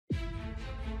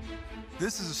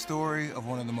This is a story of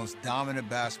one of the most dominant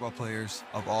basketball players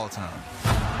of all time.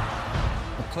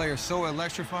 A player so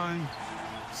electrifying,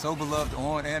 so beloved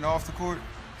on and off the court.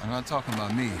 I'm not talking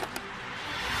about me.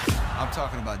 I'm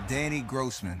talking about Danny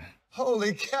Grossman.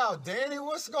 Holy cow, Danny,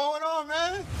 what's going on,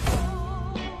 man?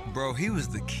 Bro, he was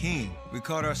the king. We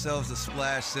called ourselves the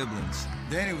Splash Siblings.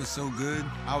 Danny was so good,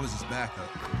 I was his backup.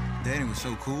 Danny was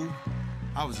so cool,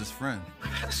 I was his friend.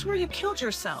 I swear you killed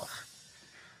yourself.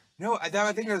 No, I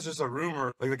think it was just a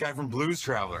rumor, like the guy from Blues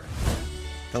Traveler.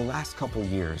 The last couple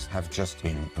years have just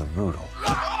been brutal.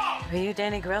 Are you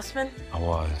Danny Grossman? I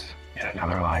was in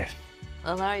another life.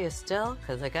 Well, are you still?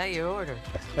 Because I got your order.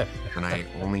 And I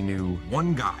only knew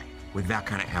one guy with that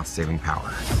kind of house-saving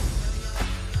power.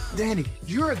 Danny,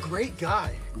 you're a great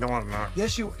guy. No, I'm not.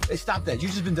 Yes, you. Hey, stop that.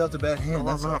 You've just been dealt a bad hand.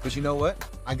 No, I'm not. But you know what?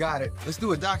 I got it. Let's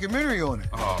do a documentary on it.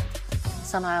 Oh.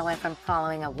 Somehow I went from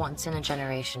following a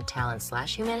once-in-a-generation talent /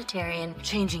 humanitarian,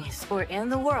 changing his sport and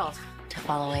the world, to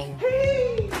following...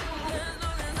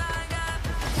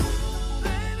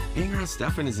 Being around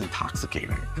Stefan is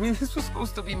intoxicating. I mean, this was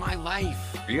supposed to be my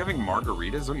life. Are you having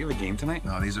margaritas? Don't you have a game tonight?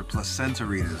 No, these are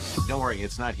placentaritas. Don't worry,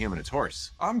 it's not human, it's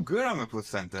horse. I'm good on the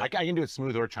placenta. I can do it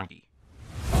smooth or chunky.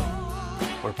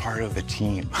 We're part of the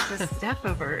team. The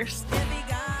Stephiverse.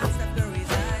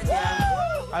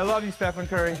 I love you, Stephen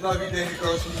Curry. Love you, Danny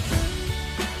Grossman.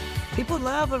 People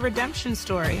love a redemption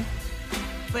story.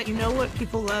 But you know what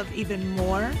people love even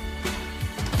more?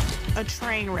 A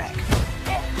train wreck.